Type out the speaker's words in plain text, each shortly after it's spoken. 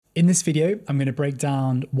In this video, I'm going to break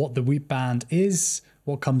down what the Whoop band is,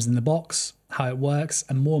 what comes in the box, how it works,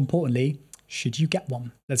 and more importantly, should you get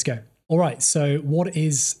one? Let's go. All right, so what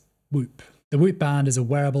is Whoop? The Whoop band is a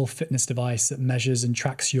wearable fitness device that measures and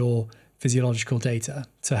tracks your physiological data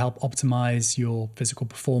to help optimize your physical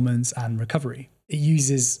performance and recovery. It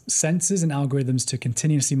uses sensors and algorithms to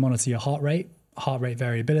continuously monitor your heart rate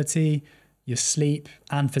variability, your sleep,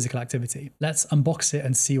 and physical activity. Let's unbox it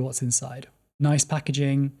and see what's inside. Nice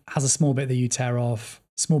packaging, has a small bit that you tear off,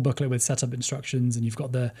 small booklet with setup instructions, and you've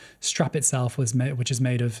got the strap itself, which is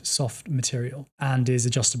made of soft material and is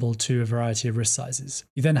adjustable to a variety of wrist sizes.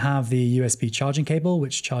 You then have the USB charging cable,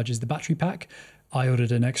 which charges the battery pack. I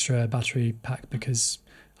ordered an extra battery pack because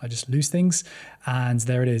I just lose things, and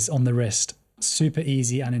there it is on the wrist. Super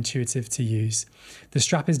easy and intuitive to use. The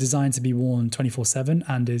strap is designed to be worn 24/7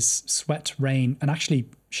 and is sweat, rain, and actually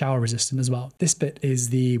shower resistant as well. This bit is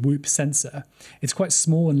the Whoop sensor. It's quite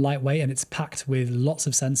small and lightweight, and it's packed with lots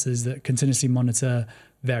of sensors that continuously monitor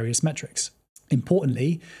various metrics.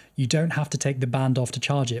 Importantly, you don't have to take the band off to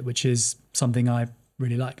charge it, which is something I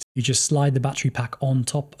really liked. You just slide the battery pack on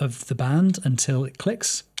top of the band until it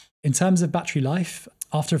clicks. In terms of battery life,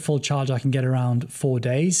 after a full charge, I can get around 4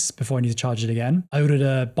 days before I need to charge it again. I ordered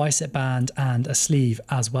a bicep band and a sleeve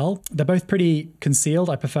as well. They're both pretty concealed.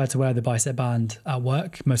 I prefer to wear the bicep band at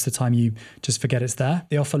work. Most of the time you just forget it's there.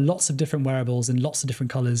 They offer lots of different wearables in lots of different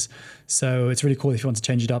colors. So it's really cool if you want to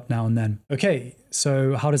change it up now and then. Okay,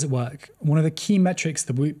 so how does it work? One of the key metrics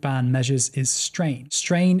the Whoop band measures is strain.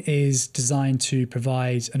 Strain is designed to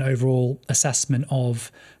provide an overall assessment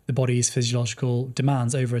of the body's physiological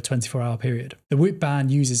demands over a 24-hour period. The Whoop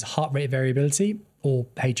band uses heart rate variability, or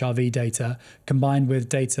HRV data, combined with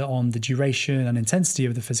data on the duration and intensity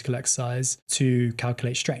of the physical exercise to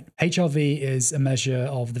calculate strain. HRV is a measure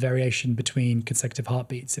of the variation between consecutive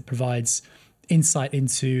heartbeats. It provides insight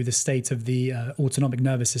into the state of the autonomic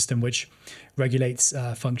nervous system, which regulates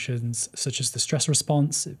functions such as the stress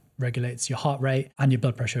response. It regulates your heart rate and your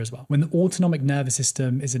blood pressure as well. When the autonomic nervous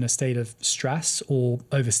system is in a state of stress or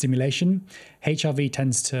overstimulation, HRV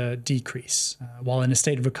tends to decrease, while in a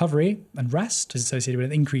state of recovery and rest is associated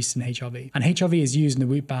with an increase in HRV. And HRV is used in the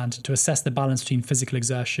Whoop band to assess the balance between physical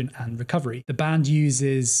exertion and recovery. The band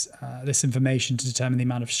uses this information to determine the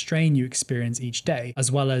amount of strain you experience each day,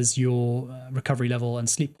 as well as your recovery level and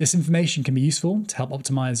sleep. This information can be useful to help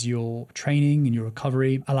optimize your training and your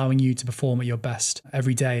recovery, allowing you to perform at your best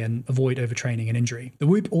every day and avoid overtraining and injury. The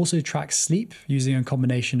Whoop also tracks sleep using a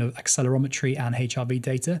combination of accelerometry and HRV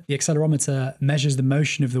data. The accelerometer measures the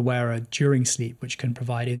motion of the wearer during sleep, which can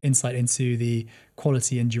provide insight into the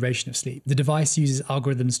quality and duration of sleep. The device uses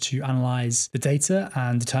algorithms to analyze the data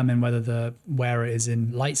and determine whether the wearer is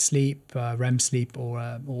in light sleep, REM sleep,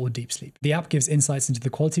 or deep sleep. The app gives insights into the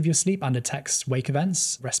quality of your sleep and detects wake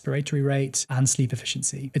events, respiratory rate, and sleep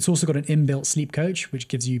efficiency. It's also got an inbuilt sleep coach, which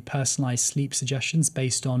gives you personalized sleep suggestions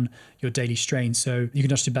based on your daily strain. So you can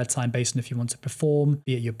adjust your bedtime based on if you want to perform,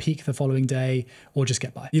 be at your peak the following day, or just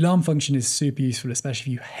get by. The alarm function is super useful,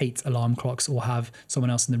 especially if you hate alarm clocks or have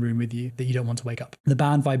someone else in the room with you that you don't want to wake up. The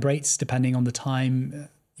band vibrates depending on the time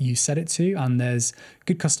you set it to, and there's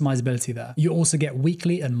good customizability there. You also get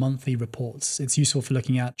weekly and monthly reports. It's useful for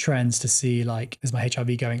looking at trends to see, like, is my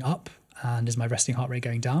HRV going up? And is my resting heart rate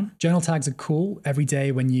going down? Journal tags are cool. Every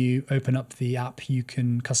day when you open up the app, you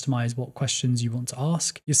can customize what questions you want to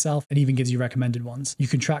ask yourself. It even gives you recommended ones. You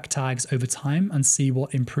can track tags over time and see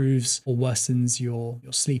what improves or worsens your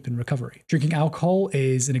sleep and recovery. Drinking alcohol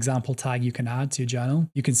is an example tag you can add to your journal.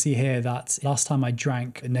 You can see here that last time I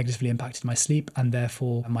drank, it negatively impacted my sleep and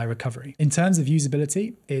therefore my recovery. In terms of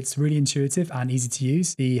usability, it's really intuitive and easy to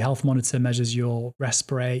use. The health monitor measures your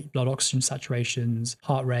respirate, blood oxygen saturations,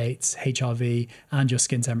 heart rates, HRV, and your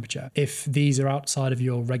skin temperature. If these are outside of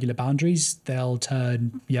your regular boundaries, they'll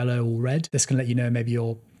turn yellow or red. This can let you know maybe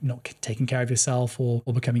you're not taking care of yourself or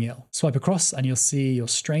becoming ill. Swipe across and you'll see your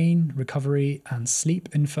strain, recovery, and sleep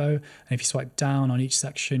info. And if you swipe down on each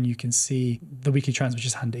section, you can see the weekly trends, which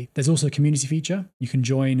is handy. There's also a community feature. You can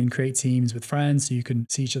join and create teams with friends so you can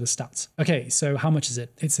see each other's stats. Okay, so how much is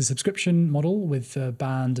it? It's a subscription model with the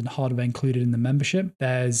band and hardware included in the membership.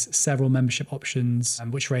 There's several membership options,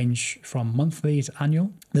 which range from monthly to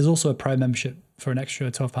annual. There's also a pro membership for an extra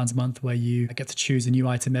 £12 a month where you get to choose a new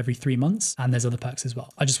item every 3 months, and there's other perks as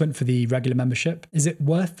well. I just went for the regular membership. Is it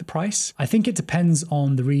worth the price? I think it depends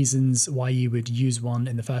on the reasons why you would use one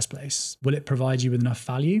in the first place. Will it provide you with enough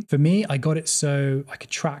value? For me, I got it so I could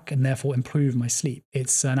track and therefore improve my sleep.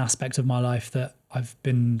 It's an aspect of my life that I've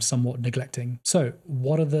been somewhat neglecting. So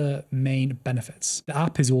what are the main benefits? The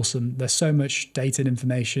app is awesome. There's so much data and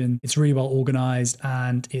information. It's really well organized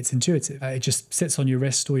and it's intuitive. It just sits on your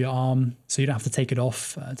wrist or your arm, so you don't have to take it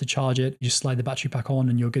off to charge it. You just slide the battery pack on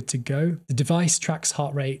and you're good to go. The device tracks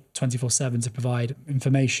heart rate 24/7 to provide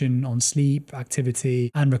information on sleep,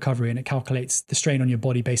 activity, and recovery, and it calculates the strain on your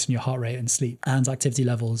body based on your heart rate and sleep and activity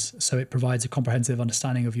levels. So it provides a comprehensive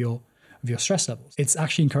understanding of your stress levels. It's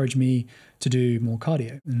actually encouraged me to do more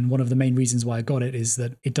cardio. And one of the main reasons why I got it is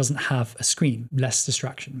that it doesn't have a screen, less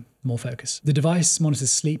distraction, more focus. The device monitors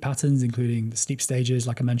sleep patterns, including the sleep stages,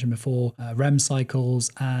 like I mentioned before, REM cycles,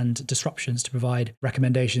 and disruptions to provide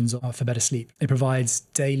recommendations for better sleep. It provides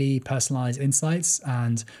daily personalized insights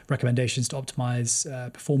and recommendations to optimize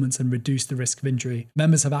performance and reduce the risk of injury.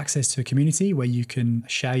 Members have access to a community where you can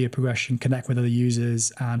share your progression, connect with other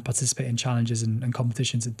users, and participate in challenges and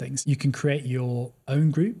competitions and things. You can create your own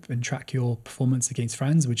group and track your performance against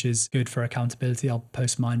friends, which is good for accountability. I'll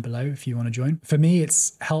post mine below if you want to join. For me,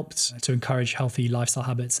 it's helped to encourage healthy lifestyle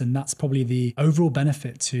habits, and that's probably the overall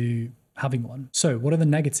benefit to having one. So what are the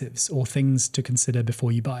negatives or things to consider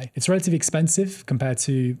before you buy? It's relatively expensive compared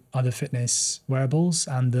to other fitness wearables,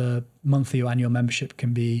 and the monthly or annual membership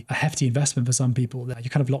can be a hefty investment for some people. That you're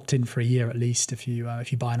kind of locked in for a year at least if you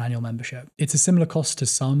buy an annual membership. It's a similar cost to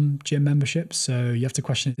some gym memberships, so you have to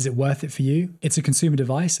question, is it worth it for you? It's a consumer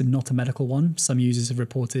device and not a medical one. Some users have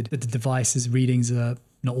reported that the device's readings are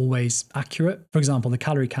not always accurate. For example, the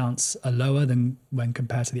calorie counts are lower than when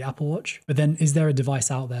compared to the Apple Watch. But then is there a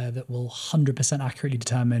device out there that will 100% accurately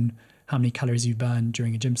determine how many calories you burn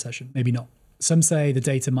during a gym session? Maybe not. Some say the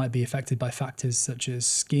data might be affected by factors such as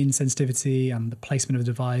skin sensitivity and the placement of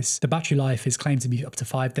the device. The battery life is claimed to be up to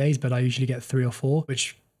 5 days, but I usually get 3 or 4,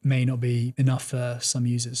 which may not be enough for some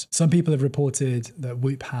users. Some people have reported that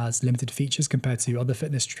Whoop has limited features compared to other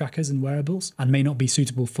fitness trackers and wearables, and may not be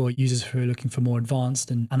suitable for users who are looking for more advanced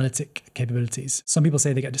and analytic capabilities. Some people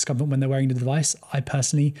say they get discomfort when they're wearing the device. I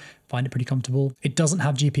personally find it pretty comfortable. It doesn't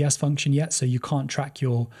have GPS function yet, so you can't track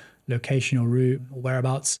your location or route or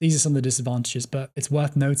whereabouts. These are some of the disadvantages, but it's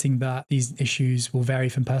worth noting that these issues will vary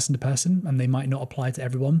from person to person and they might not apply to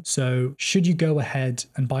everyone. So should you go ahead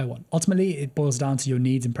and buy one? Ultimately, it boils down to your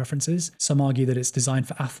needs and preferences. Some argue that it's designed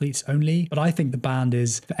for athletes only, but I think the band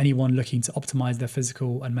is for anyone looking to optimize their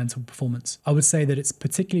physical and mental performance. I would say that it's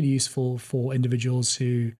particularly useful for individuals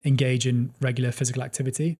who engage in regular physical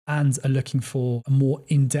activity and are looking for a more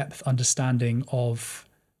in-depth understanding of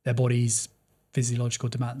their body's physiological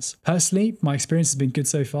demands. Personally, my experience has been good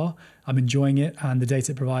so far. I'm enjoying it and the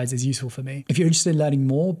data it provides is useful for me. If you're interested in learning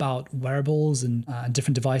more about wearables and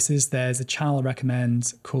different devices, there's a channel I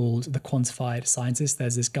recommend called The Quantified Scientist.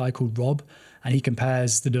 There's this guy called Rob and he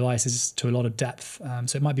compares the devices to a lot of depth.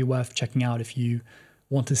 So it might be worth checking out if you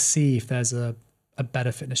want to see if there's a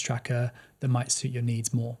better fitness tracker that might suit your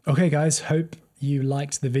needs more. Okay guys, hope you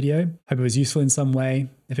liked the video. Hope it was useful in some way.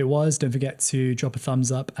 If it was, don't forget to drop a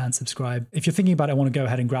thumbs up and subscribe. If you're thinking about it, I want to go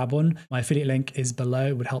ahead and grab one. My affiliate link is below.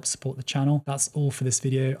 It would help support the channel. That's all for this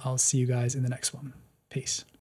video. I'll see you guys in the next one. Peace.